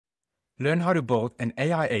Learn how to build an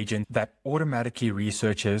AI agent that automatically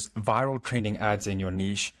researches viral trending ads in your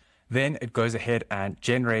niche. Then it goes ahead and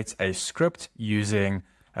generates a script using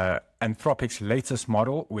Anthropic's latest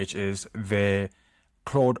model, which is their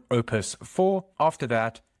Claude Opus 4. After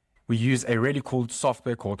that, we use a really cool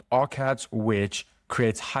software called ArcAds, which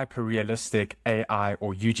creates hyper-realistic AI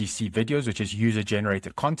or UGC videos, which is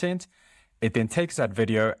user-generated content. It then takes that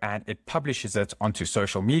video and it publishes it onto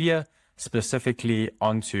social media, specifically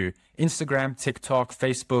onto Instagram, TikTok,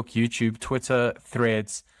 Facebook, YouTube, Twitter,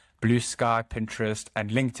 Threads, Blue Sky, Pinterest,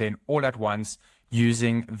 and LinkedIn all at once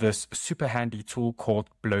using this super handy tool called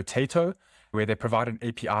Blotato, where they provide an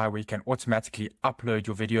API where you can automatically upload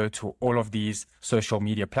your video to all of these social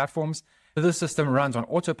media platforms. This system runs on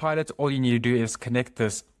autopilot. All you need to do is connect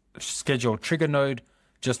this scheduled trigger node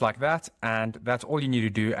just like that, and that's all you need to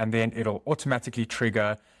do, and then it'll automatically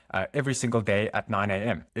trigger every single day at 9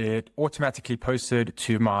 a.m. It automatically posted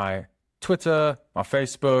to my Twitter, my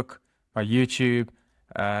Facebook, my YouTube,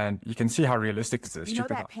 and you can see how realistic this is. You know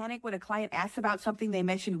that panic when a client asks about something they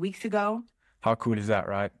mentioned weeks ago? How cool is that,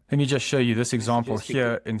 right? Let me just show you this example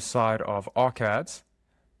here inside of ArcAds.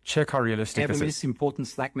 Check how realistic this is. Ever miss important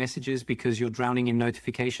Slack messages because you're drowning in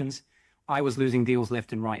notifications? I was losing deals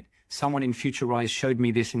left and right. Someone in Futurize showed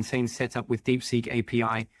me this insane setup with DeepSeek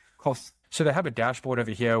API costs. So they have a dashboard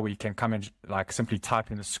over here where you can come and like simply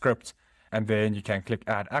type in the script, and then you can click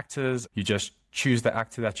add actors. You just choose the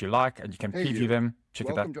actor that you like and you can preview them. Check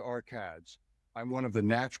it out. Welcome to ArcAds. I'm one of the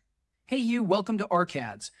natural. Hey you, welcome to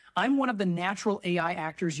ArcAds. I'm one of the natural AI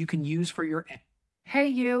actors you can use for your... Hey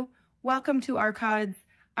you, welcome to ArcAds.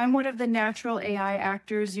 I'm one of the natural AI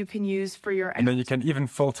actors you can use for your... And then you can even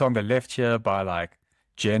filter on the left here by like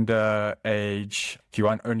gender, age. If you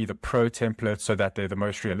want only the pro templates so that they're the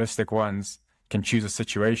most realistic ones, you can choose a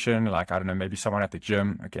situation like, I don't know, maybe someone at the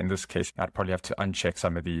gym. Okay, in this case, I'd probably have to uncheck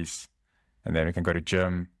some of these. And then we can go to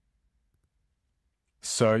gym.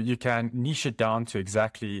 So you can niche it down to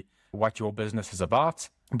exactly what your business is about.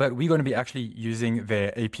 But we're going to be actually using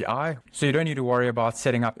their API. So you don't need to worry about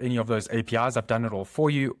setting up any of those APIs. I've done it all for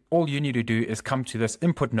you. All you need to do is come to this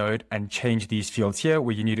input node and change these fields here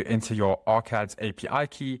where you need to enter your ArcAds API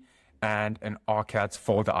key and an ArcAds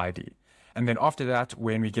folder ID. And then after that,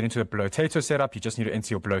 when we get into the Blotato setup, you just need to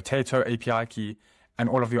enter your Blotato API key and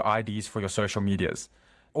all of your IDs for your social medias.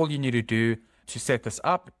 All you need to do to set this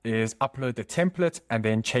up is upload the template and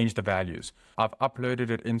then change the values. I've uploaded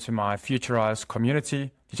it into my Futurize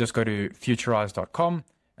community. You just go to futurize.com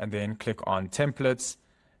and then click on templates.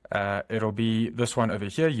 It'll be this one over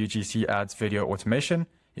here, UGC Ads Video Automation.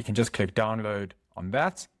 You can just click download on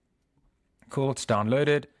that. Cool, it's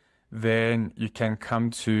downloaded. Then you can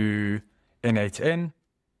come to N8N.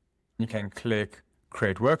 You can click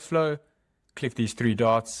create workflow, click these three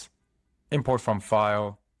dots, import from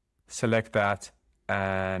file, select that,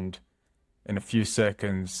 and in a few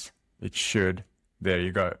seconds, it should, there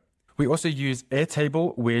you go. We also use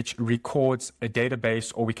Airtable, which records a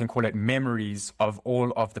database, or we can call it memories of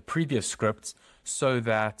all of the previous scripts so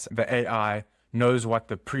that the AI knows what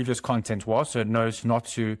the previous content was, so it knows not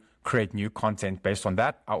to create new content based on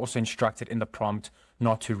that. I also instructed in the prompt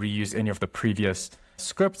not to reuse any of the previous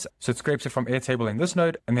scripts. So it scrapes it from Airtable in this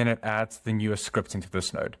node, and then it adds the newest script into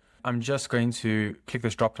this node. I'm just going to click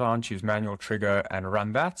this drop down, choose manual trigger, and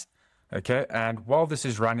run that. Okay, and while this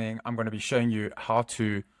is running, I'm going to be showing you how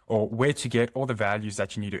to, or where to get all the values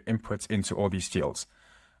that you need to input into all these fields.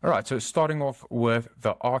 All right, so starting off with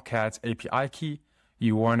the ArcAds API key,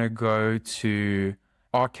 you want to go to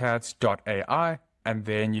arcads.ai, and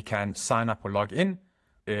then you can sign up or log in.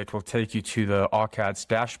 It will take you to the ArcAds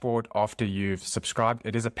dashboard after you've subscribed.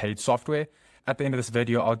 It is a paid software. At the end of this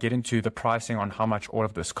video, I'll get into the pricing on how much all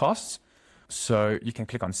of this costs. So you can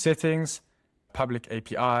click on settings, public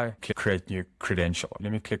API, click create new credential.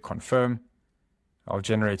 Let me click confirm. I'll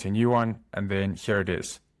generate a new one, and then here it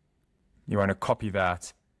is. You want to copy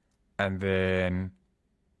that and then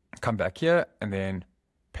come back here and then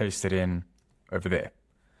paste it in over there.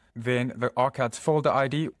 Then the ArcAds folder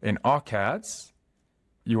ID in ArcAds,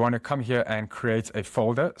 you want to come here and create a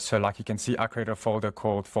folder. So like you can see, I created a folder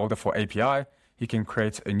called folder for API. You can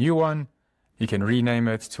create a new one. You can rename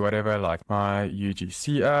it to whatever, like my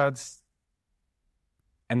UGC ads.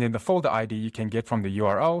 And then the folder ID you can get from the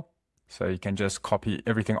URL. So you can just copy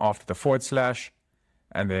everything after the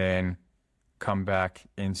 / and then come back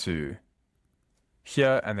into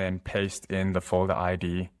here and then paste in the folder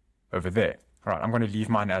ID over there. All right, I'm going to leave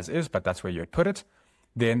mine as is, but that's where you would put it.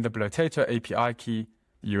 Then the Blotato API key,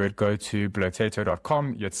 you would go to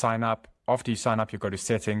blotato.com, you'd sign up. After you sign up, you go to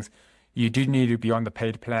settings. You do need to be on the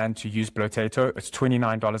paid plan to use Blotato. It's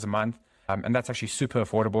 $29 a month. And that's actually super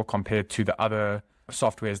affordable compared to the other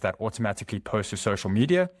softwares that automatically post to social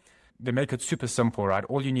media. They make it super simple, right?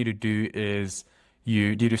 All you need to do is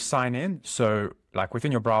you need to sign in. So like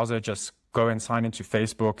within your browser, just go and sign into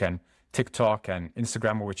Facebook and TikTok and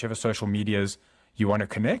Instagram or whichever social medias you want to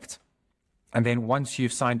connect. And then once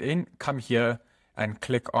you've signed in, come here and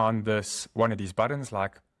click on this one of these buttons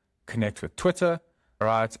like connect with Twitter,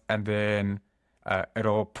 right? And then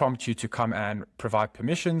it'll prompt you to come and provide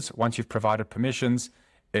permissions. Once you've provided permissions,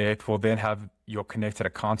 it will then have your connected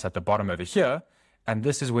accounts at the bottom over here. And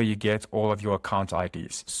this is where you get all of your account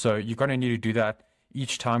IDs. So you're going to need to do that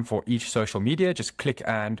each time for each social media. Just click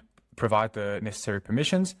and provide the necessary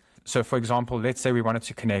permissions. So for example, let's say we wanted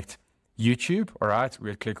to connect YouTube, all right?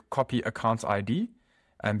 We'll click copy account ID.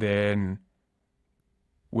 And then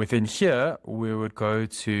within here, we would go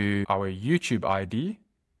to our YouTube ID.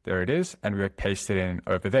 There it is. And we would paste it in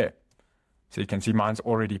over there. So you can see mine's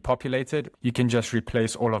already populated. You can just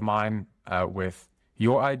replace all of mine with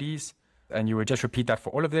your IDs. And you would just repeat that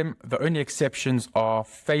for all of them. The only exceptions are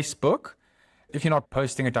Facebook. If you're not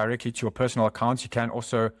posting it directly to your personal accounts, you can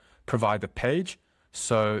also provide the page.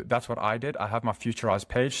 So that's what I did. I have my futurized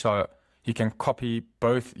page. So you can copy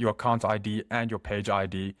both your account ID and your page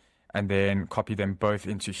ID and then copy them both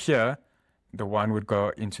into here. The one would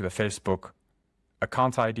go into the Facebook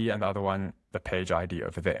account ID and the other one, the page ID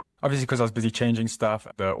over there. Obviously, because I was busy changing stuff,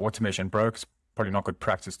 the automation broke. It's probably not good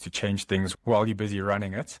practice to change things while you're busy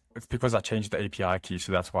running it. It's because I changed the API key,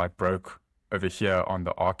 so that's why it broke over here on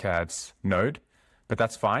the ARCADS node. But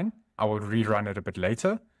that's fine. I will rerun it a bit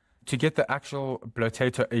later. To get the actual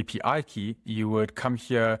Blotato API key, you would come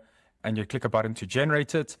here and you click a button to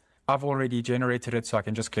generate it. I've already generated it, so I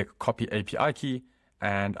can just click copy API key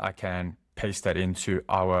and I can paste that into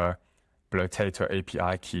our Blotato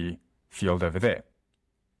API key field over there.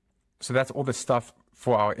 So that's all the stuff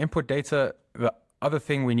for our input data. The other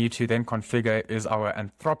thing we need to then configure is our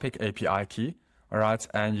Anthropic API key. All right.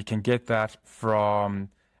 And you can get that from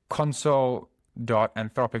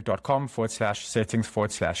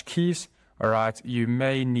console.anthropic.com/settings/keys. All right. You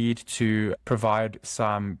may need to provide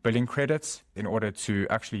some billing credits in order to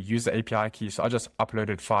actually use the API key. So I just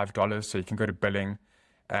uploaded $5. So you can go to billing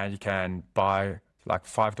and you can buy like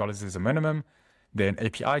 $5 is a minimum. Then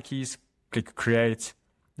API keys, click create.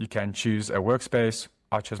 You can choose a workspace.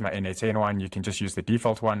 I chose my N8N one. You can just use the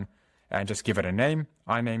default one and just give it a name.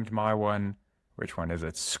 I named my one, which one is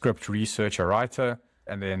it? Script Researcher Writer.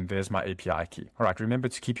 And then there's my API key. All right, remember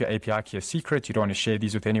to keep your API key a secret. You don't want to share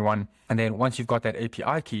these with anyone. And then once you've got that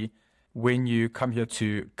API key, when you come here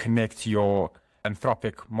to connect your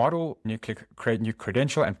Anthropic model, you click create new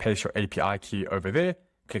credential and paste your API key over there.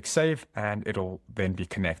 Click save and it'll then be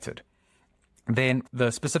connected. Then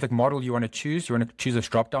the specific model you want to choose this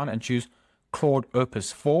dropdown and choose Claude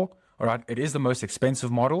Opus 4. All right, it is the most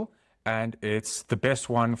expensive model and it's the best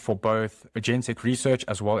one for both agentic research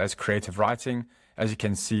as well as creative writing. As you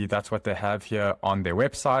can see, that's what they have here on their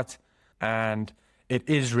website. And it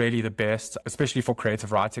is really the best, especially for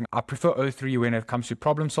creative writing. I prefer O3 when it comes to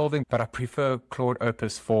problem solving, but I prefer Claude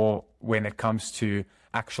Opus 4 when it comes to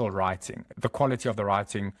actual writing. The quality of the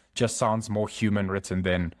writing just sounds more human written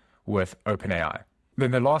than with OpenAI.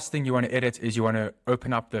 Then the last thing you want to edit is you want to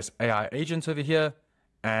open up this AI agent over here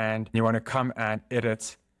and you want to come and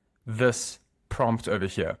edit this prompt over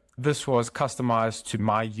here. This was customized to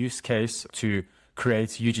my use case to create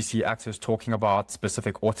UGC actors talking about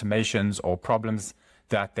specific automations or problems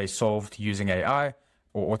that they solved using AI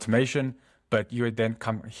or automation. But you would then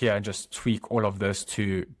come here and just tweak all of this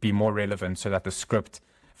to be more relevant so that the script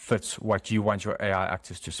fits what you want your AI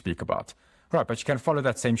actors to speak about. Right, but you can follow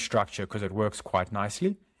that same structure because it works quite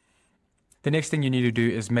nicely. The next thing you need to do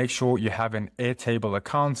is make sure you have an Airtable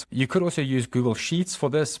account. You could also use Google Sheets for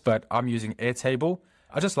this, but I'm using Airtable.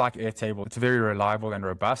 I just like Airtable. It's very reliable and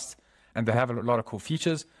robust, and they have a lot of cool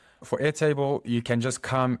features. For Airtable, you can just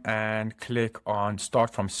come and click on Start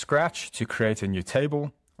from Scratch to create a new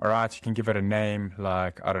table. All right, you can give it a name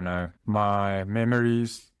like, I don't know, my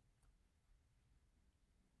memories.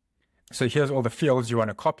 So here's all the fields you want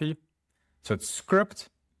to copy. So it's script,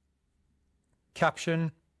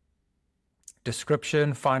 caption,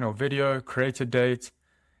 description, final video, created date,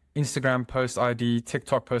 Instagram post ID,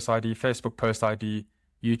 TikTok post ID, Facebook post ID,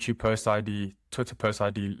 YouTube post ID, Twitter post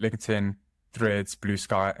ID, LinkedIn, Threads, Blue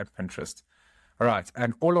Sky, and Pinterest. All right,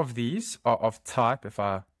 and all of these are of type, if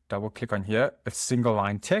I double click on here, a single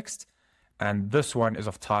line text, and this one is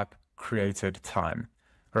of type created time.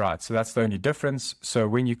 All right, so that's the only difference. So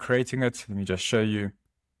when you're creating it, let me just show you.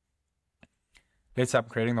 Let's say I'm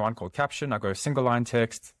creating the one called caption. I go single line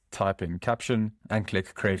text, type in caption, and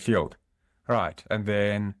click create field. All right. And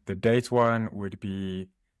then the date one would be, you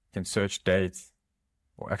can search date,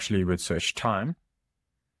 or actually we'd search time,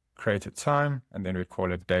 create a time, and then we'd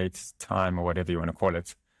call it date, time, or whatever you want to call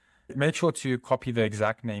it. Make sure to copy the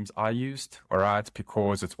exact names I used, all right,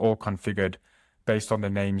 because it's all configured based on the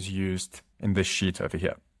names used in this sheet over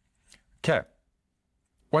here. Okay.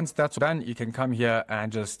 Once that's done, you can come here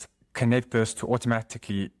and just connect this to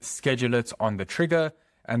automatically schedule it on the trigger.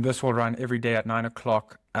 And this will run every day at 9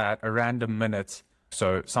 o'clock at a random minute.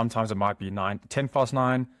 So sometimes it might be 10 past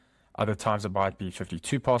 9. Other times it might be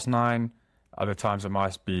 52 past 9. Other times it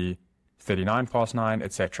might be 39 past 9,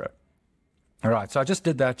 etc. All right, so I just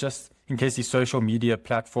did that just in case these social media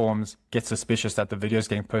platforms get suspicious that the video is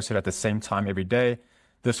getting posted at the same time every day.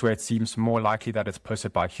 This way it seems more likely that it's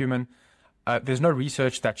posted by a human. There's no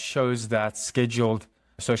research that shows that scheduled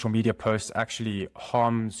social media posts actually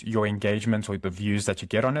harms your engagement or the views that you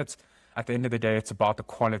get on it. At the end of the day, it's about the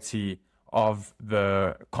quality of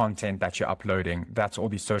the content that you're uploading. That's all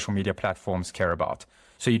these social media platforms care about.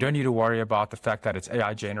 So you don't need to worry about the fact that it's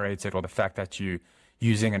AI generated or the fact that you're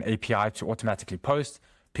using an API to automatically post,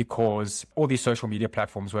 because all these social media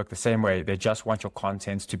platforms work the same way. They just want your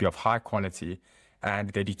content to be of high quality, and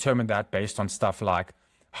they determine that based on stuff like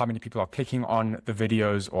how many people are clicking on the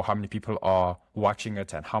videos or how many people are watching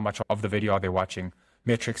it and how much of the video are they watching,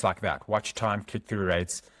 metrics like that, watch time, click-through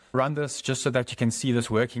rates. Run this just so that you can see this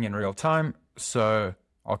working in real time. So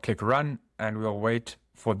I'll click run and we'll wait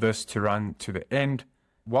for this to run to the end.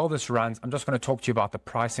 While this runs, I'm just going to talk to you about the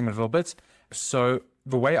pricing a little bit. So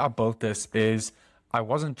the way I built this is I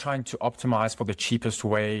wasn't trying to optimize for the cheapest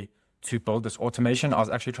way to build this automation. I was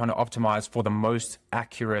actually trying to optimize for the most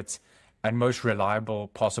accurate and most reliable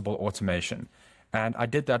possible automation. And I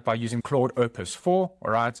did that by using Claude Opus 4,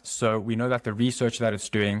 all right? So we know that the research that it's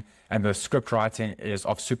doing and the script writing is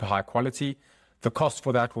of super high quality. The cost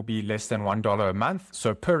for that will be less than $1 a month.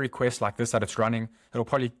 So per request like this that it's running, it'll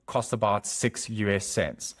probably cost about 6 US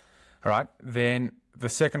cents, all right? Then the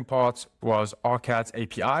second part was Arcad's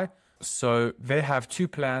API. So they have two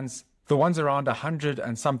plans. The one's around $100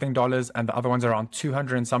 and something and the other one's around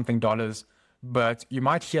 $200 and something. But you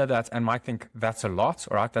might hear that and might think that's a lot,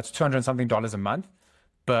 all right? That's $200 and something a month.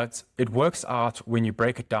 But it works out when you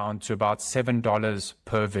break it down to about $7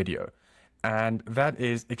 per video. And that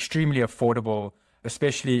is extremely affordable,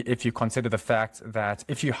 especially if you consider the fact that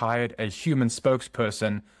if you hired a human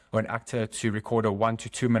spokesperson or an actor to record a 1 to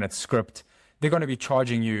 2 minute script, they're going to be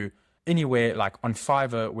charging you anywhere like on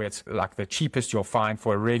Fiverr, where it's like the cheapest you'll find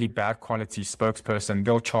for a really bad quality spokesperson,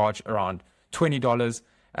 they'll charge around $20.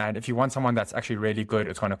 And if you want someone that's actually really good,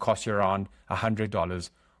 it's going to cost you around $100.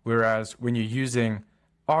 Whereas when you're using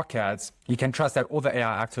Arcads, you can trust that all the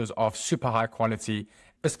AI actors are of super high quality,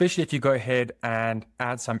 especially if you go ahead and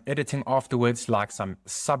add some editing afterwards, like some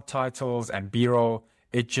subtitles and B-roll.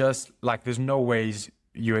 It just like there's no ways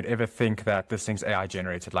you would ever think that this thing's AI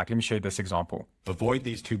generated. Like, let me show you this example. Avoid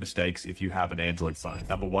these two mistakes if you have an Android phone.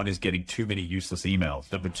 Number one is getting too many useless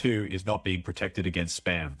emails. Number two is not being protected against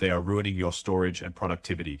spam. They are ruining your storage and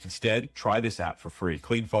productivity. Instead, try this app for free.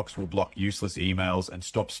 CleanFox will block useless emails and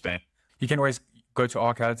stop spam. You can always go to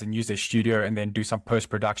Arcads and use their studio and then do some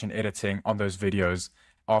post-production editing on those videos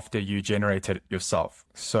after you generate it yourself.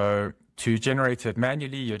 So to generate it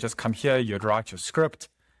manually, you just come here, you'd write your script,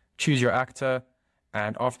 choose your actor,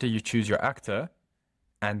 and after you choose your actor,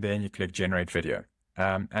 and then you click generate video.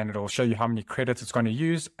 And it'll show you how many credits it's going to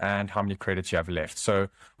use and how many credits you have left. So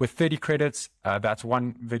with 30 credits, that's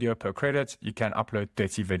 1 video per credit. You can upload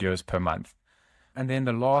 30 videos per month. And then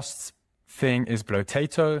the last thing is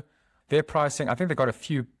Blotato. Their pricing, I think they got a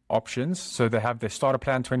few options. So they have their starter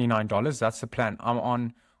plan, $29. That's the plan I'm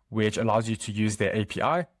on, which allows you to use their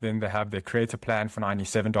API. Then they have their creator plan for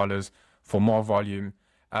 $97 for more volume.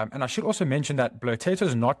 And I should also mention that Blotato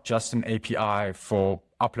is not just an API for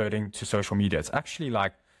uploading to social media. It's actually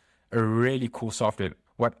like a really cool software.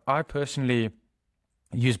 What I personally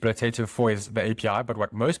use Blotato for is the API, but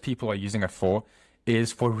what most people are using it for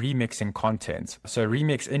is for remixing content. So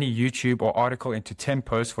remix any YouTube or article into 10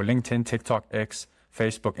 posts for LinkedIn, TikTok, X,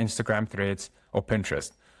 Facebook, Instagram, Threads, or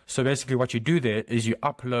Pinterest. So basically what you do there is you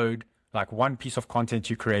upload like one piece of content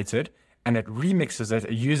you created, and it remixes it.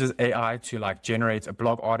 It uses AI to like generate a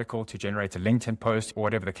blog article, to generate a LinkedIn post, or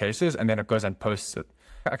whatever the case is, and then it goes and posts it.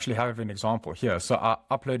 I actually have an example here. So I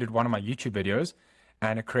uploaded one of my YouTube videos,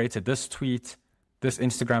 and it created this tweet, this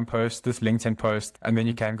Instagram post, this LinkedIn post, and then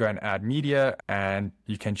you can go and add media, and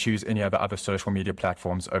you can choose any of the other social media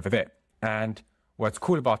platforms over there. And what's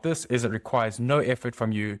cool about this is it requires no effort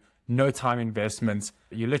from you, no time investments.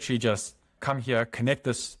 You literally just come here, connect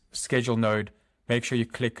this schedule node, make sure you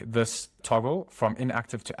click this toggle from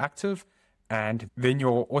inactive to active, and then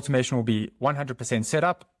your automation will be 100% set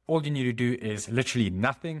up. All you need to do is literally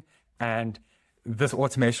nothing, and this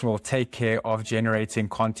automation will take care of generating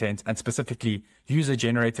content, and specifically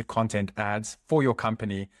user-generated content ads for your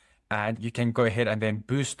company. And you can go ahead and then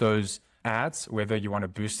boost those ads, whether you want to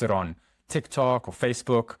boost it on TikTok or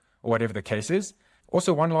Facebook or whatever the case is.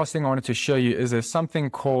 Also, one last thing I wanted to show you is there's something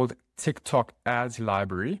called TikTok Ads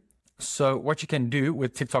Library. So what you can do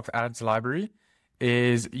with TikTok Ads Library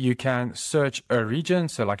is you can search a region.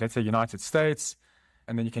 So like, let's say United States,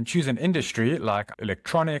 and then you can choose an industry like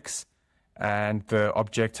electronics, and the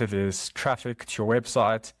objective is traffic to your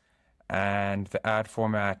website, and the ad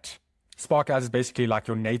format. Spark ads is basically like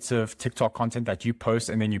your native TikTok content that you post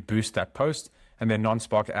and then you boost that post. And then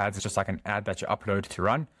non-Spark ads is just like an ad that you upload to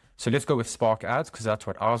run. So let's go with Spark ads because that's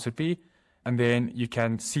what ours would be. And then you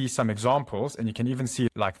can see some examples, and you can even see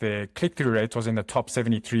like the click-through rate was in the top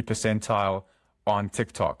 73 percentile on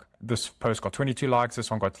TikTok. This post got 22 likes.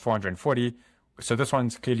 This one got 440. So this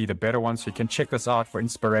one's clearly the better one. So you can check this out for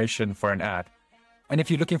inspiration for an ad. And if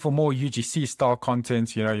you're looking for more UGC style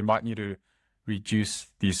content, you know, you might need to reduce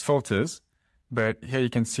these filters. But here you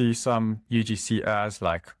can see some UGC ads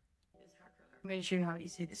like. I'm going to show you how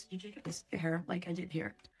easy this is. You take this hair like I did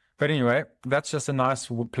here. But anyway, that's just a nice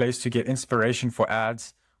place to get inspiration for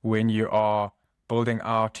ads when you are building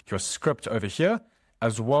out your script over here,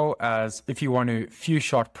 as well as if you want to few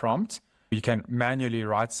shot prompt, you can manually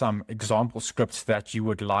write some example scripts that you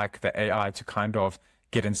would like the AI to kind of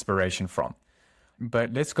get inspiration from.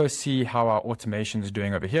 But let's go see how our automation is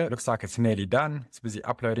doing over here. It looks like it's nearly done. It's busy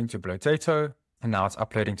uploading to Blotato, and now it's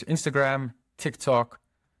uploading to Instagram, TikTok,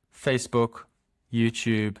 Facebook,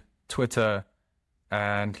 YouTube, Twitter,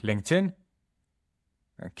 and LinkedIn.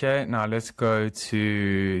 Okay, now let's go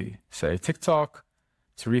to, say, TikTok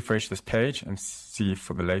to refresh this page and see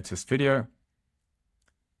for the latest video.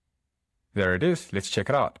 There it is. Let's check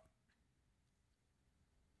it out.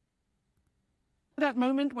 That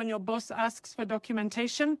moment when your boss asks for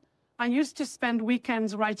documentation, I used to spend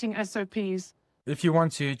weekends writing SOPs. If you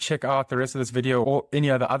want to check out the rest of this video or any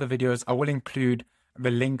other videos, I will include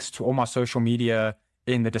the links to all my social media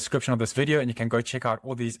in the description of this video, and you can go check out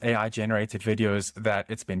all these AI generated videos that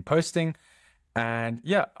it's been posting. And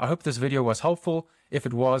yeah, I hope this video was helpful. If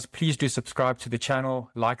it was, please do subscribe to the channel,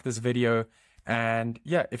 like this video. And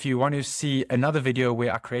yeah, if you want to see another video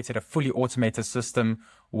where I created a fully automated system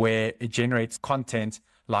where it generates content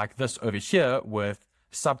like this over here with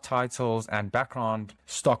subtitles and background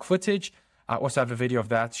stock footage, I also have a video of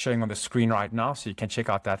that showing on the screen right now, so you can check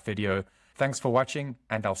out that video. Thanks for watching,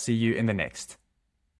 and I'll see you in the next.